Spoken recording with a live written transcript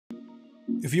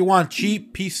If you want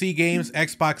cheap PC games,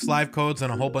 Xbox Live codes,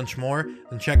 and a whole bunch more,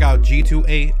 then check out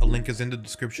G2A. A link is in the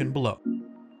description below.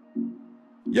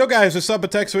 Yo guys, what's up?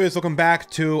 It's XRAYZ. Welcome back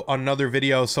to another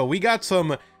video. So we got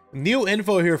some new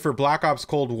info here for Black Ops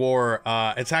Cold War.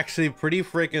 It's actually pretty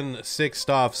freaking sick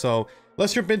stuff. So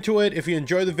let's jump into it. If you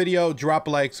enjoy the video, drop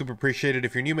a like, super appreciate it.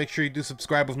 If you're new, make sure you do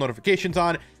subscribe with notifications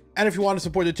on. And if you want to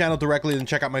support the channel directly, then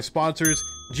check out my sponsors,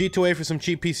 G2A for some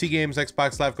cheap PC games,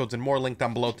 Xbox Live codes, and more, link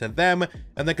down below to them.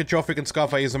 And then Kontrol freaking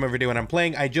Scuff, I use them every day when I'm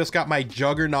playing. I just got my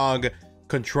Juggernog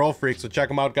Kontrol Freaks, so check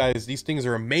them out, guys. These things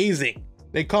are amazing.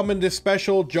 They come in this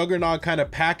special Juggernog kind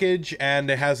of package, and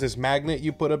it has this magnet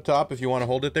you put up top if you want to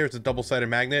hold it there. It's a double-sided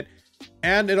magnet.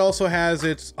 And it also has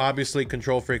its, obviously,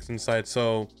 Kontrol Freaks inside,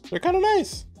 so they're kind of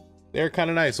nice. They're kind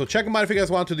of nice. So check them out if you guys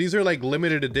want to. These are like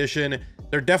limited edition.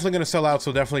 They're definitely going to sell out,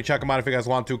 so definitely check them out if you guys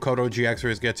want to. Code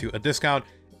OGXRAYZ gets you a discount.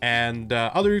 And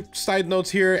other side notes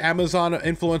here, Amazon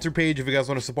influencer page if you guys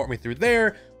want to support me through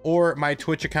there, or my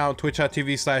Twitch account,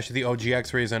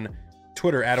 twitch.tv/TheOGXRAYZ, and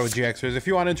Twitter @OGXRAYZ if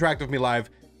you want to interact with me live.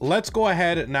 Let's go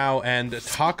ahead now and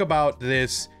talk about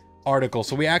this article.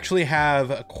 So we actually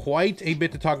have quite a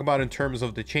bit to talk about in terms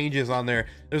of the changes on there.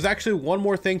 There's actually one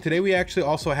more thing. Today we actually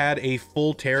also had a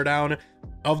full teardown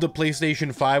of the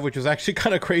PlayStation 5, which was actually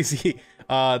kind of crazy.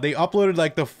 They uploaded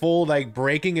like the full, like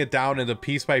breaking it down into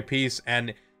piece by piece,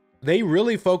 and they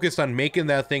really focused on making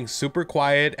that thing super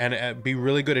quiet and be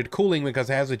really good at cooling, because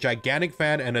it has a gigantic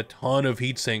fan and a ton of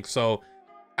heat sinks. So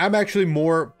I'm actually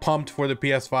more pumped for the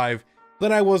PS5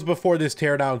 than I was before this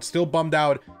teardown. Still bummed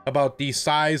out about the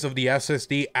size of the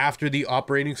SSD after the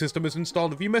operating system is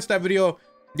installed. If you missed that video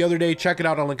the other day, check it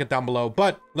out. I'll link it down below.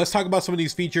 But let's talk about some of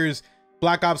these features.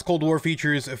 Black Ops Cold War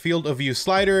features a field of view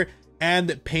slider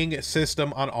and ping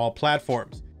system on all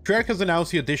platforms. Treyarch has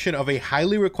announced the addition of a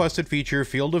highly requested feature,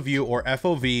 field of view, or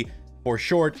FOV for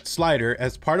short, slider,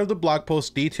 as part of the blog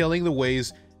post detailing the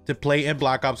ways to play in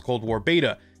Black Ops Cold War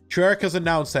beta. Treyarch has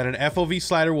announced that an FOV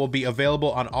slider will be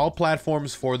available on all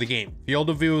platforms for the game.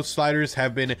 Field of view sliders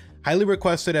have been highly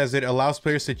requested as it allows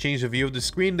players to change the view of the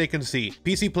screen they can see.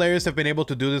 PC players have been able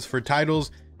to do this for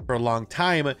titles for a long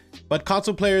time, but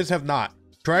console players have not.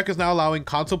 Treyarch is now allowing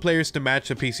console players to match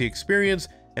the PC experience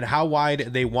and how wide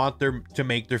they want to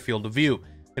make their field of view.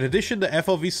 In addition to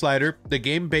FOV slider, the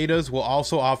game betas will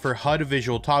also offer HUD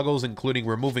visual toggles, including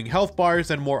removing health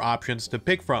bars and more options to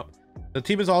pick from. The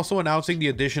team is also announcing the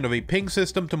addition of a ping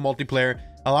system to multiplayer,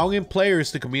 allowing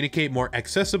players to communicate more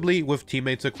accessibly with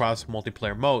teammates across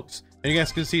multiplayer modes. And you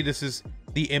guys can see this is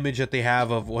the image that they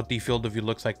have of what the field of view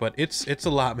looks like, but it's a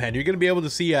lot, man. You're going to be able to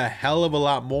see a hell of a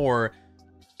lot more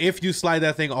if you slide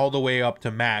that thing all the way up to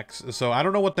max. So I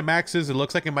don't know what the max is. It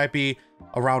looks like it might be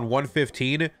around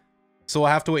 115. So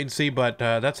I'll have to wait and see, but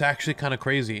that's actually kind of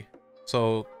crazy.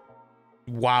 So,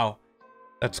 wow,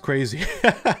 that's crazy.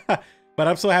 But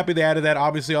I'm so happy they added that.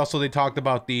 Obviously, also they talked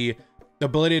about the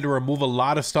ability to remove a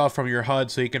lot of stuff from your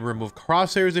HUD, so you can remove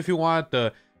crosshairs if you want,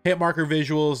 the hit marker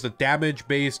visuals, the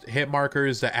damage-based hit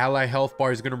markers, the ally health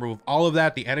bar is going to remove all of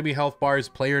that, the enemy health bars,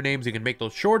 player names, you can make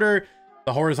those shorter,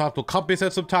 the horizontal compass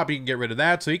that's up top, you can get rid of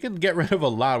that, so you can get rid of a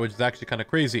lot, which is actually kind of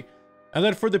crazy. And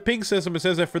then for the ping system, it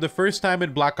says that for the first time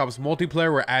in Black Ops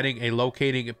multiplayer, we're adding a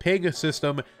locating ping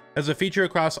system as a feature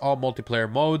across all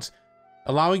multiplayer modes,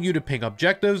 allowing you to ping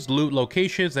objectives, loot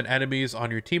locations, and enemies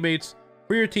on your teammates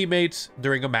for your teammates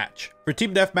during a match. For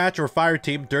Team Deathmatch or Fire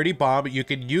Team, Dirty Bomb, you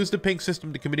can use the ping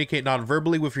system to communicate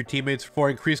non-verbally with your teammates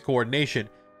for increased coordination.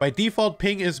 By default,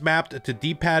 ping is mapped to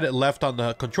D-pad left on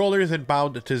the controllers and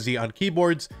bound to Z on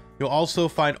keyboards. You'll also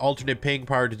find alternate ping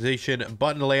prioritization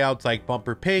button layouts like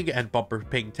Bumper Ping and Bumper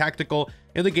Ping Tactical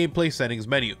in the gameplay settings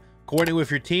menu. Coordinate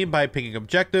with your team by pinging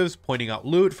objectives, pointing out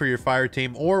loot for your fire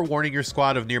team, or warning your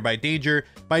squad of nearby danger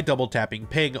by double tapping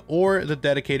ping or the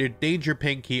dedicated danger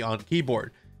ping key on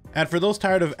keyboard. And for those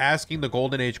tired of asking the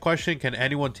golden age question, can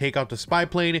anyone take out the spy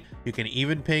plane? You can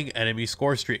even ping enemy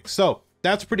score streaks. So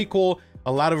that's pretty cool.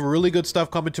 A lot of really good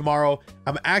stuff coming tomorrow.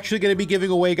 I'm actually going to be giving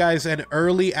away, guys, an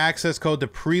early access code to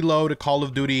preload Call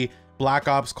of Duty Black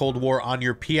Ops Cold War on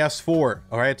your PS4.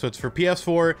 All right, so it's for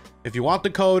PS4. If you want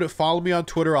the code, follow me on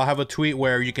Twitter. I'll have a tweet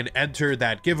where you can enter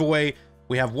that giveaway.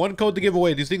 We have one code to give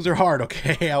away. These things are hard,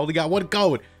 okay? I only got one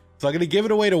code, so I'm gonna give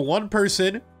it away to one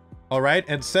person. All right,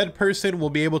 and said person will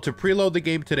be able to preload the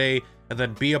game today and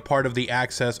then be a part of the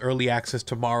early access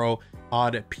tomorrow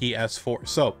on PS4.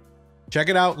 So check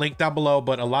it out, link down below.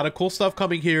 But a lot of cool stuff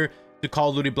coming here to Call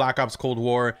of Duty Black Ops Cold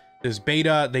War. This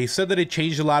beta, they said that it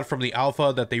changed a lot from the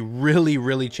alpha, that they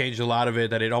really changed a lot of it,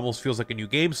 that it almost feels like a new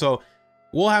game. So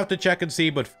We'll have to check and see,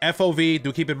 but FOV,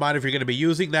 do keep in mind if you're going to be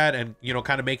using that and, you know,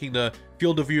 kind of making the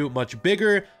field of view much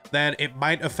bigger, then it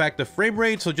might affect the frame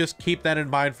rate. So just keep that in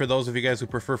mind for those of you guys who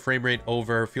prefer frame rate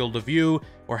over field of view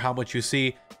or how much you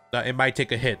see. It might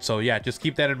take a hit. So yeah, just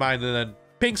keep that in mind. And then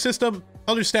ping system,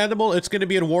 understandable. It's going to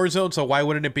be in Warzone, so why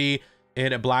wouldn't it be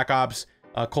in a Black Ops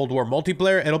Cold War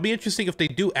multiplayer? It'll be interesting if they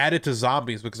do add it to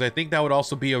zombies, because I think that would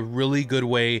also be a really good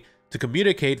way to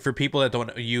communicate for people that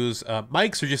don't use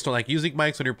mics or just don't like using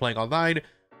mics when you're playing online.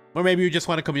 Or maybe you just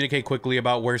want to communicate quickly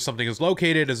about where something is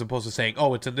located as opposed to saying,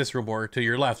 oh, it's in this room or to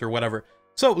your left or whatever.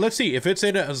 So let's see. If it's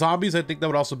in zombies, I think that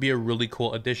would also be a really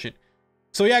cool addition.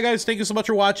 So yeah, guys, thank you so much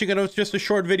for watching. I know it's just a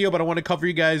short video, but I want to cover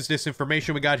you guys this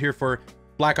information we got here for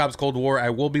Black Ops Cold War. I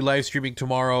will be live streaming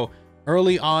tomorrow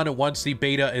early on. Once the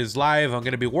beta is live, I'm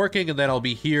going to be working, and then I'll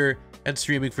be here and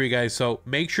streaming for you guys. So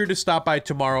make sure to stop by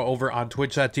tomorrow over on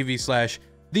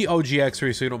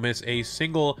twitch.tv/TheOGXRAYZ so you don't miss a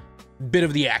single bit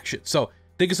of the action. So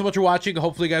thank you so much for watching.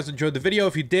 Hopefully you guys enjoyed the video.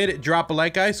 If you did, drop a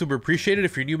like, guys. Super appreciate it.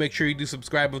 If you're new, make sure you do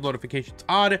subscribe with notifications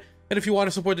on. And if you want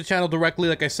to support the channel directly,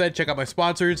 like I said, check out my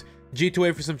sponsors,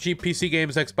 G2A for some cheap PC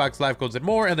games, Xbox Live codes, and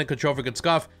more, and then Kontrol for good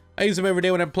stuff. I use them every day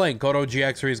when I'm playing. Code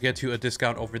OGXRAYZ gets you a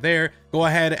discount over there. Go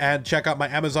ahead and check out my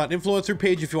Amazon influencer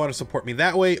page if you want to support me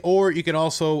that way, or you can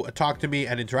also talk to me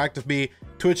and interact with me,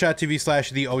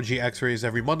 twitch.tv/TheOGXRAYZ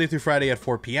every Monday through Friday at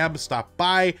 4 p.m. Stop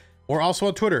by, or also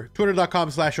on Twitter,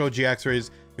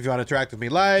 twitter.com/OGXRAYZ if you want to interact with me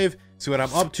live, see what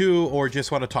I'm up to, or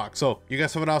just want to talk. So you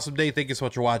guys have an awesome day. Thank you so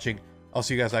much for watching. I'll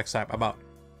see you guys next time. I'm out.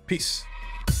 Peace.